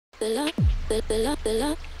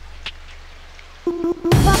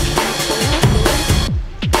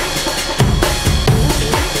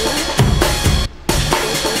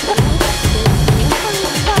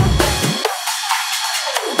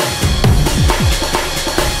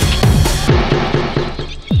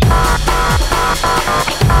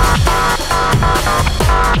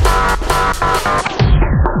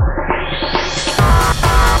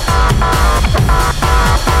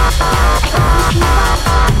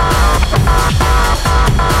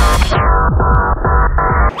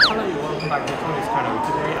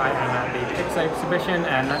Exhibition,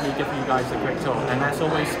 and let me give you guys a quick tour. And as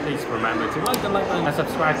always, please remember to like the like button and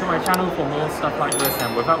subscribe to my channel for more stuff like this.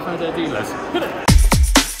 And without further ado, let's hit it!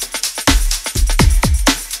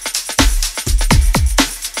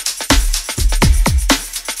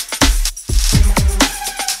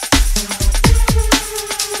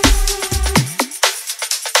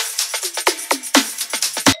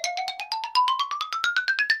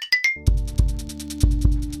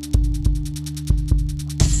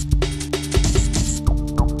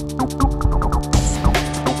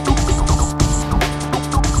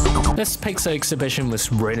 This PIXAR exhibition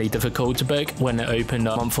was really difficult to book when it opened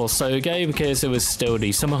a month or so ago because it was still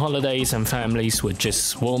the summer holidays and families would just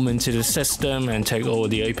swarm into the system and take all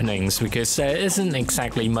the openings because there isn't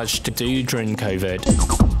exactly much to do during COVID.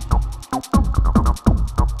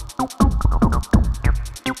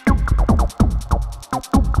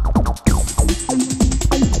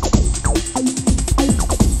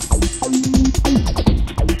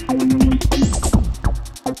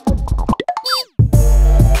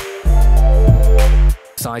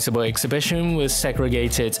 Sizable exhibition was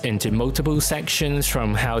segregated into multiple sections,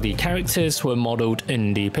 from how the characters were modeled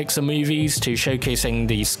in the PIXAR movies to showcasing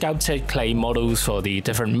the sculpted clay models for the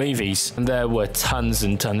different movies. And there were tons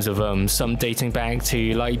and tons of them, some dating back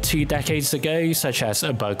to like 2 decades ago, such as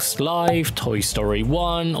A Bug's Life, Toy Story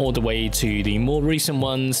 1, all the way to the more recent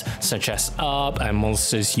ones such as Up and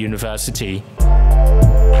Monsters University.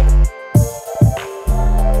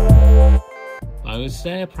 I was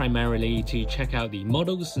there primarily to check out the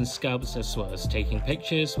models and sculpts as well as taking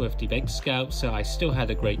pictures with the big sculpts, so I still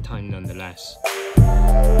had a great time nonetheless.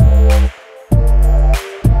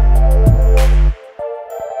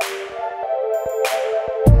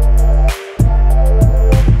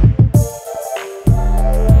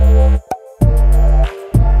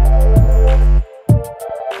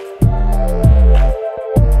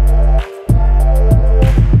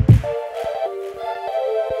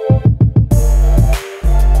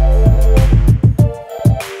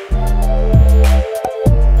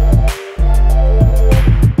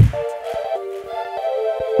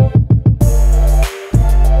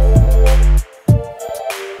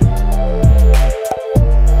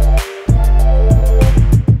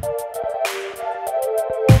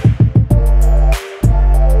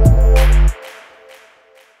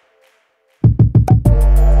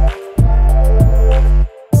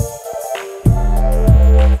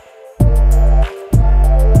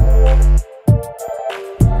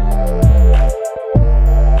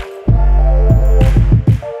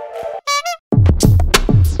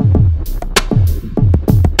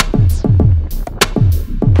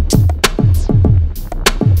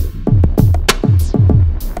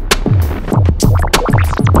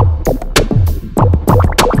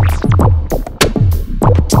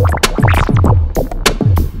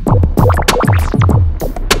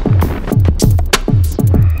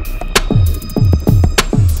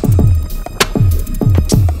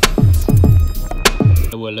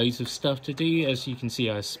 Loads of stuff to do. As you can see,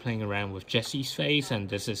 I was playing around with Jesse's face, and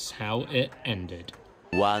this is how it ended.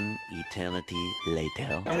 One eternity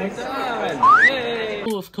later. And we're done! Yay!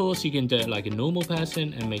 Well, of course, you can do it like a normal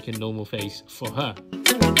person and make a normal face for her.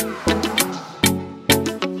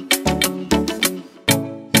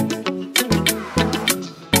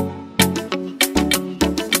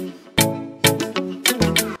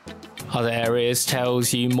 Other areas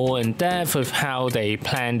tells you more in depth of how they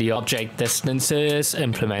plan the object distances,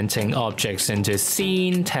 implementing objects into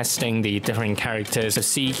scene, testing the different characters'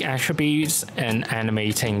 physique attributes, and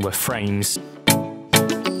animating with frames.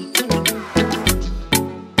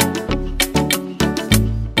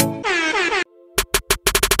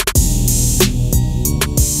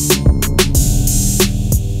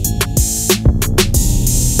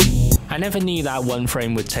 I never knew that one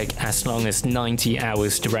frame would take as long as 90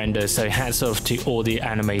 hours to render, so hats off to all the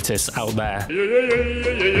animators out there.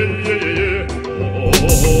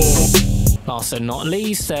 Last but not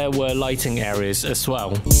least, there were lighting areas as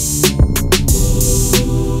well.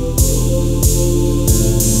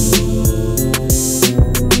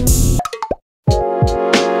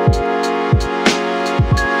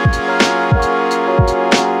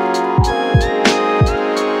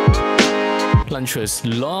 lunch was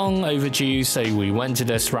long overdue, so we went to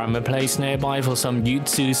this ramen place nearby for some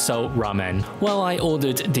Yutsu salt ramen. Well, I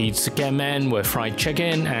ordered the tsukemen with fried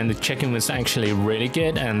chicken, and the chicken was actually really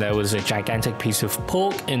good, and there was a gigantic piece of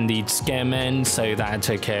pork in the tsukemen, so that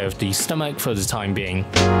took care of the stomach for the time being.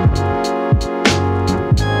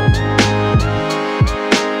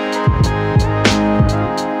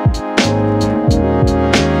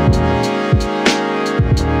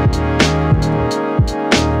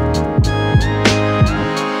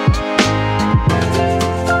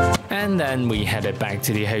 And then we headed back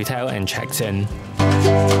to the hotel and checked in.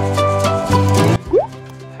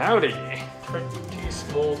 Howdy! Pretty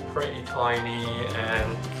small, pretty tiny,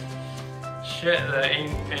 and shit, there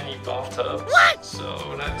ain't any bathtubs. What?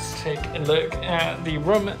 So let's take a look at the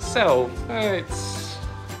room itself. Alright,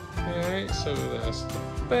 so there's the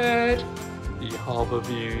bed, the harbour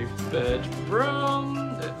view bedroom.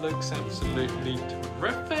 It looks absolutely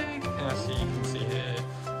terrific, as you can see here.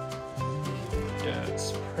 Yeah,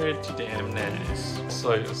 it's pretty damn nice.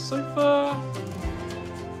 So a sofa,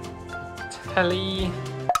 telly.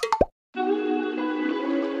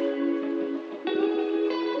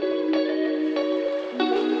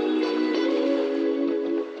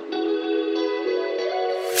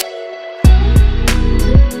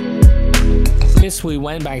 We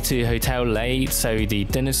went back to the hotel late, so the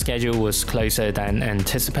dinner schedule was closer than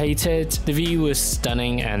anticipated. The view was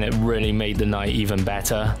stunning and it really made the night even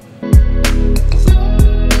better.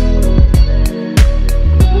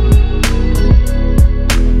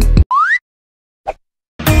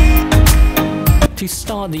 To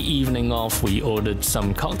start the evening off, we ordered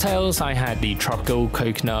some cocktails. I had the tropical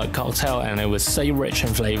coconut cocktail and it was so rich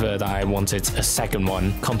in flavor that I wanted a second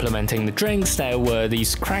one. Complementing the drinks, there were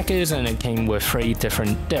these crackers and it came with 3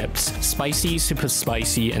 different dips: spicy, super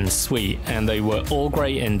spicy, and sweet. And they were all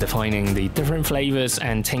great in defining the different flavors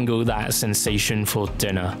and tingle that sensation for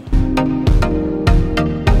dinner.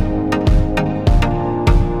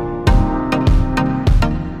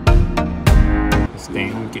 It's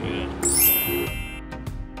damn good.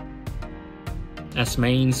 As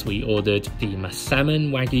mains, we ordered the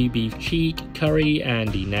salmon wagyu beef cheek curry,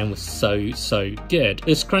 and the naan was so good.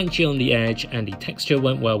 It's crunchy on the edge and the texture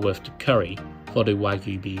went well with the curry. For the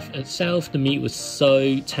wagyu beef itself, the meat was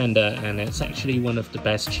so tender and it's actually one of the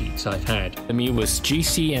best cheeks I've had. The meat was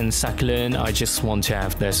juicy and succulent. I just want to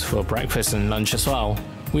have this for breakfast and lunch as well.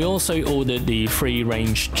 We also ordered the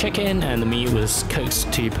free-range chicken, and the meat was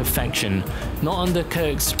cooked to perfection. Not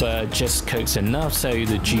undercooked, but just cooked enough so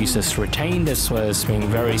the juice is retained, as well as being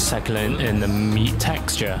very succulent in the meat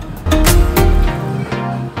texture.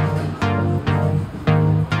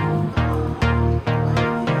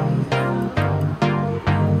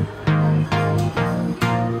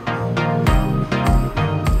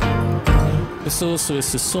 The sauce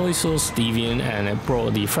was the soy sauce Deviant, and it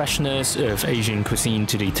brought the freshness of Asian cuisine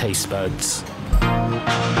to the taste buds.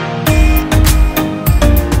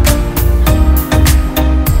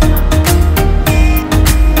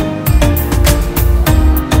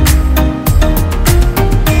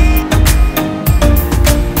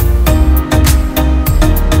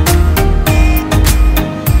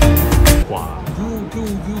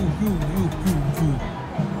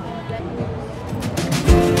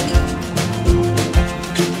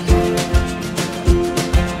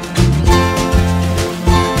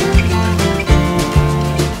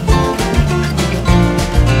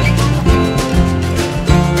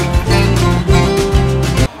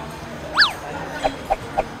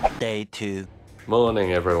 Day 2.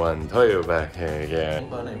 Morning everyone, Toyo back here again.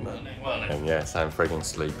 Morning. And yes, I'm freaking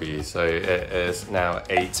sleepy. So it is now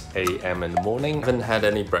 8 AM in the morning. Haven't had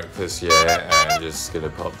any breakfast yet. I'm just gonna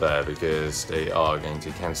pop there because they are going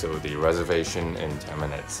to cancel the reservation in 10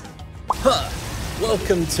 minutes.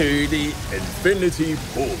 Welcome to the Infinity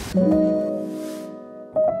Pool.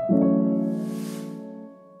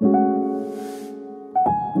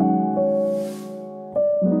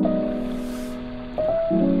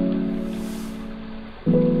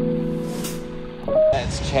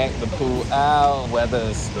 Let's check the pool out.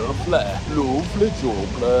 Weather's lovely.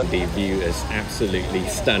 The view is absolutely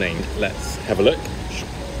stunning. Let's have a look.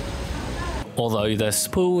 Although this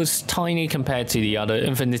pool was tiny compared to the other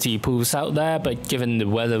infinity pools out there, but given the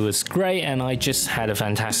weather was great and I just had a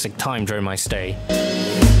fantastic time during my stay.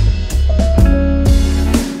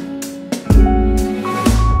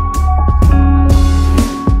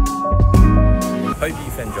 Hope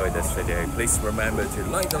you've enjoyed this video. Please remember to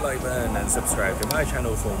like the like button and subscribe to my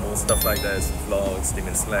channel for more stuff like this, vlogs,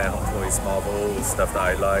 Demon Slayer, Hot Toys, Marvel, stuff that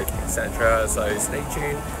I like, etc. So stay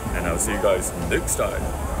tuned and I'll see you guys next time.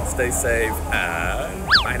 Stay safe and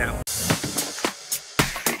bye now.